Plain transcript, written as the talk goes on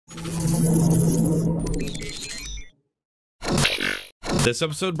This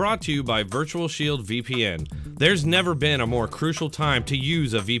episode brought to you by Virtual Shield VPN. There's never been a more crucial time to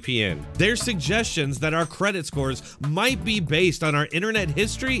use a VPN. There's suggestions that our credit scores might be based on our internet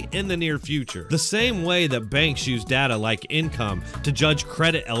history in the near future. The same way that banks use data like income to judge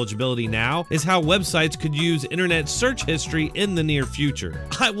credit eligibility now is how websites could use internet search history in the near future.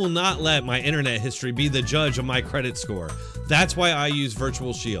 I will not let my internet history be the judge of my credit score. That's why I use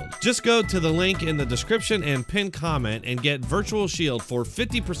Virtual Shield. Just go to the link in the description and pin comment and get Virtual Shield for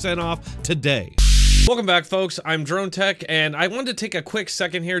 50% off today. Welcome back, folks. I'm Dronetek, and I wanted to take a quick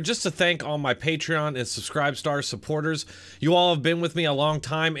second here just to thank all my Patreon and Subscribe supporters. You all have been with me a long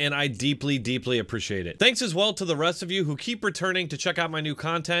time, and I deeply, deeply appreciate it. Thanks as well to the rest of you who keep returning to check out my new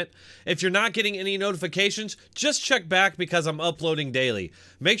content. If you're not getting any notifications, just check back because I'm uploading daily.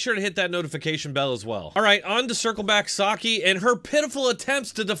 Make sure to hit that notification bell as well. All right, on to circle back Psaki and her pitiful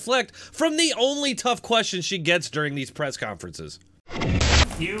attempts to deflect from the only tough questions she gets during these press conferences.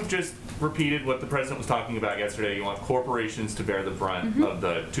 You just repeated what the president was talking about yesterday. You want corporations to bear the brunt of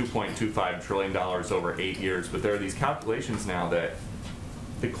the $2.25 trillion over 8 years, but there are these calculations now that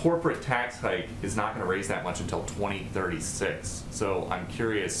the corporate tax hike is not going to raise that much until 2036. So I'm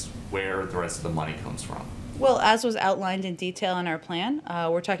curious where the rest of the money comes from. Well, as was outlined in detail in our plan,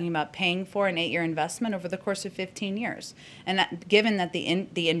 we're talking about paying for an 8-year investment over the course of 15 years. And that, given that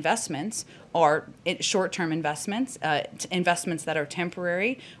the investments are short-term investments, investments that are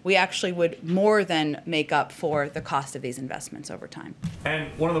temporary, we actually would more than make up for the cost of these investments over time.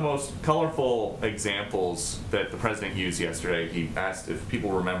 And one of the most colorful examples that the president used yesterday, he asked if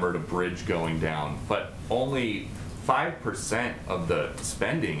people remembered a bridge going down, but only 5% of the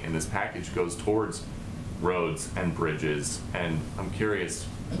spending in this package goes towards roads and bridges, and I'm curious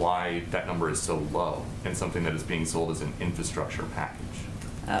why that number is so low and something that is being sold as an infrastructure package.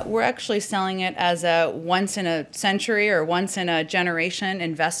 We're actually selling it as a once-in-a-century or once-in-a-generation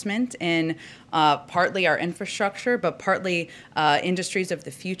investment in partly our infrastructure, but partly industries of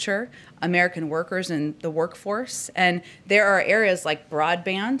the future, American workers and the workforce. And there are areas like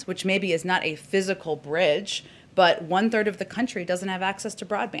broadband, which maybe is not a physical bridge, but 1/3 of the country doesn't have access to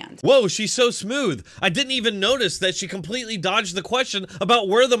broadband. Whoa, she's so smooth. I didn't even notice that she completely dodged the question about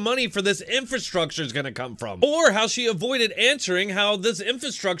where the money for this infrastructure is going to come from. Or how she avoided answering how this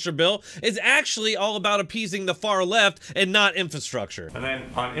infrastructure bill is actually all about appeasing the far left and not infrastructure. And then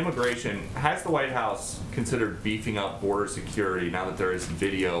on immigration, has the White House considered beefing up border security now that there is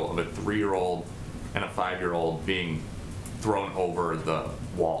video of a 3-year-old and a 5-year-old being thrown over the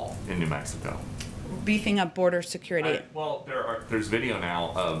wall in New Mexico? Beefing up border security. Well, there's video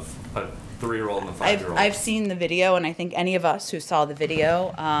now of a 3-year-old and a 5-year-old. I've seen the video, and I think any of us who saw the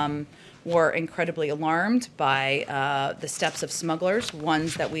video were incredibly alarmed by the steps of smugglers,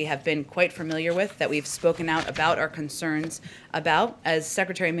 ones that we have been quite familiar with, that we've spoken out about our concerns about. As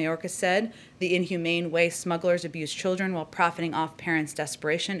Secretary Mayorkas said, the inhumane way smugglers abuse children while profiting off parents'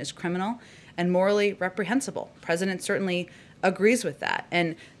 desperation is criminal and morally reprehensible. The President certainly agrees with that,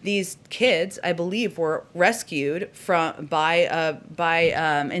 and these kids, I believe, were rescued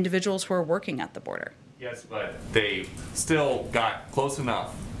by individuals who are working at the border. Yes, but they still got close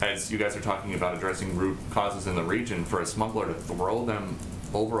enough, as you guys are talking about addressing root causes in the region, for a smuggler to throw them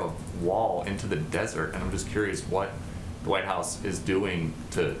over a wall into the desert. And I'm just curious what the White House is doing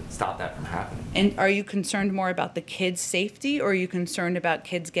to stop that from happening. And are you concerned more about the kids' safety, or are you concerned about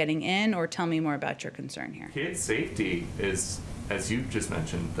kids getting in, or tell me more about your concern here? Kids' safety is, as you just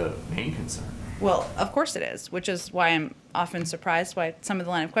mentioned, the main concern. Well, of course it is, which is why I'm often surprised by some of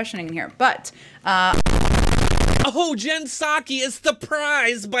the line of questioning in here. But oh, Jen Psaki is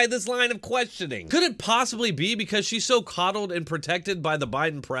surprised by this line of questioning. Could it possibly be because she's so coddled and protected by the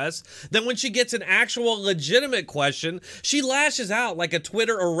Biden press that when she gets an actual legitimate question, she lashes out like a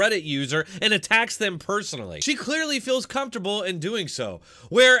Twitter or Reddit user and attacks them personally? She clearly feels comfortable in doing so.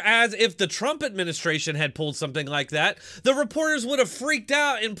 Whereas if the Trump administration had pulled something like that, the reporters would have freaked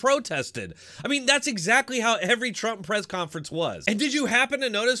out and protested. I mean, that's exactly how every Trump press conference was. And did you happen to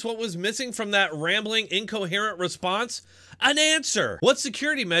notice what was missing from that rambling, incoherent response? An answer. What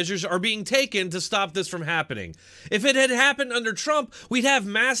security measures are being taken to stop this from happening? If it had happened under Trump, we'd have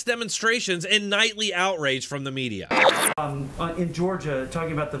mass demonstrations and nightly outrage from the media. In Georgia,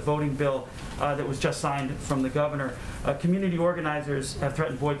 talking about the voting bill that was just signed from the governor, community organizers have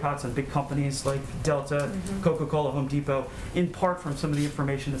threatened boycotts on big companies like Delta, Coca-Cola, Home Depot, in part from some of the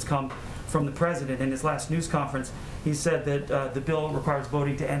information that's come from the president. In his last news conference, he said that the bill requires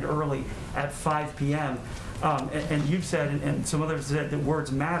voting to end early at 5 p.m. And you've said, and some others said, that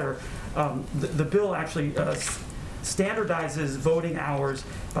words matter. The bill actually standardizes voting hours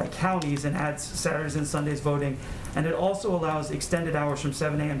by counties and adds Saturdays and Sundays voting, and it also allows extended hours from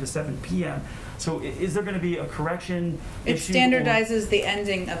 7 a.m. to 7 p.m. So is there going to be a correction It issue? standardizes the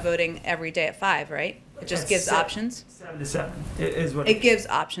ending of voting every day at 5, right? It just gives options. 7 to 7 is what It gives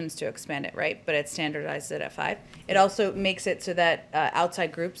options to expand it, right? But it standardizes it at 5. It also makes it so that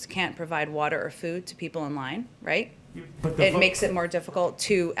outside groups can't provide water or food to people in line, right? But It makes it more difficult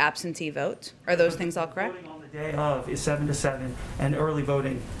to absentee vote. Are those things all correct? Voting on the day of is 7 to 7, and early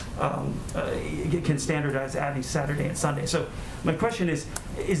voting can standardize adding Saturday and Sunday. So my question is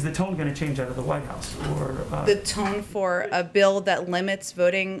the tone going to change out of the White House? Or The tone for a bill that limits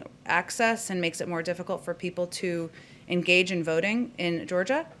voting access and makes it more difficult for people to engage in voting in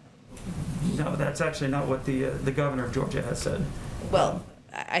Georgia? No, that's actually not what the governor of Georgia has said. Well,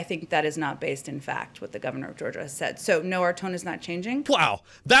 I think that is not based in fact what the governor of Georgia has said. So no, our tone is not changing. Wow,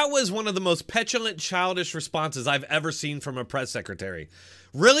 that was one of the most petulant, childish responses I've ever seen from a press secretary.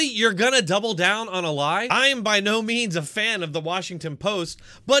 Really? You're gonna double down on a lie? I am by no means a fan of the Washington Post,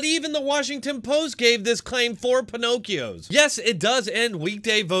 but even the Washington Post gave this claim 4 Pinocchios. Yes, it does end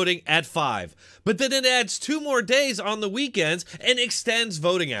weekday voting at 5, but then it adds 2 more days on the weekends and extends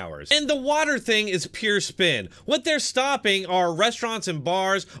voting hours. And the water thing is pure spin. What they're stopping are restaurants and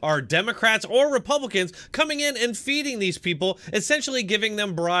bars, are Democrats or Republicans coming in and feeding these people, essentially giving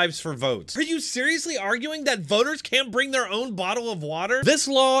them bribes for votes. Are you seriously arguing that voters can't bring their own bottle of water? This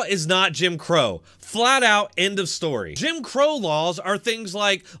law is not Jim Crow. Flat out, end of story. Jim Crow laws are things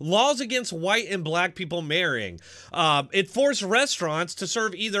like laws against white and black people marrying. It forced restaurants to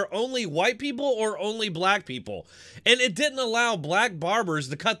serve either only white people or only black people. And it didn't allow black barbers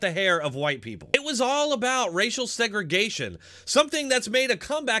to cut the hair of white people. It was all about racial segregation, something that's made a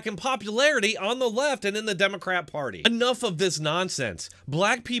comeback in popularity on the left and in the Democrat Party. Enough of this nonsense.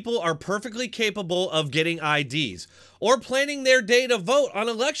 Black people are perfectly capable of getting IDs, or planning their day to vote on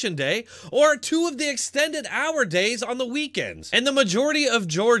election day, or 2 of the extended hour days on the weekends. And the majority of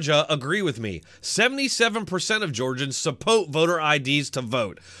Georgia agree with me. 77% of Georgians support voter IDs to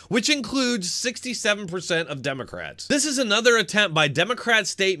vote, which includes 67% of Democrats. This is another attempt by Democrat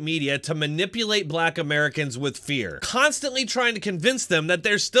state media to manipulate black Americans with fear, constantly trying to convince them that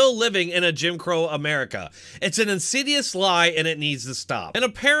they're still living in a Jim Crow America. It's an insidious lie and it needs to stop. And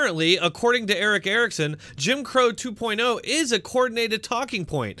apparently, according to Eric Erickson, Jim Crow 2.0 is a coordinated talking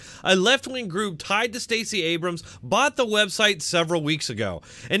point. A left-wing group tied to Stacey Abrams bought the website several weeks ago.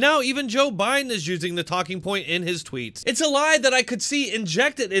 And now even Joe Biden is using the talking point in his tweets. It's a lie that I could see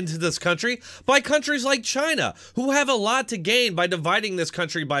injected into this country by countries like China, who have a lot to gain by dividing this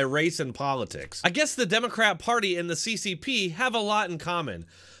country by race and politics. I guess the Democrat Party and the CCP have a lot in common.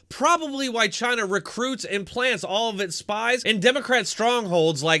 Probably why China recruits and plants all of its spies in Democrat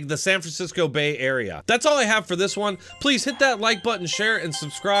strongholds like the San Francisco Bay Area. That's all I have for this one. Please hit that like button, share, and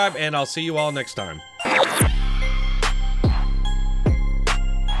subscribe, and I'll see you all next time.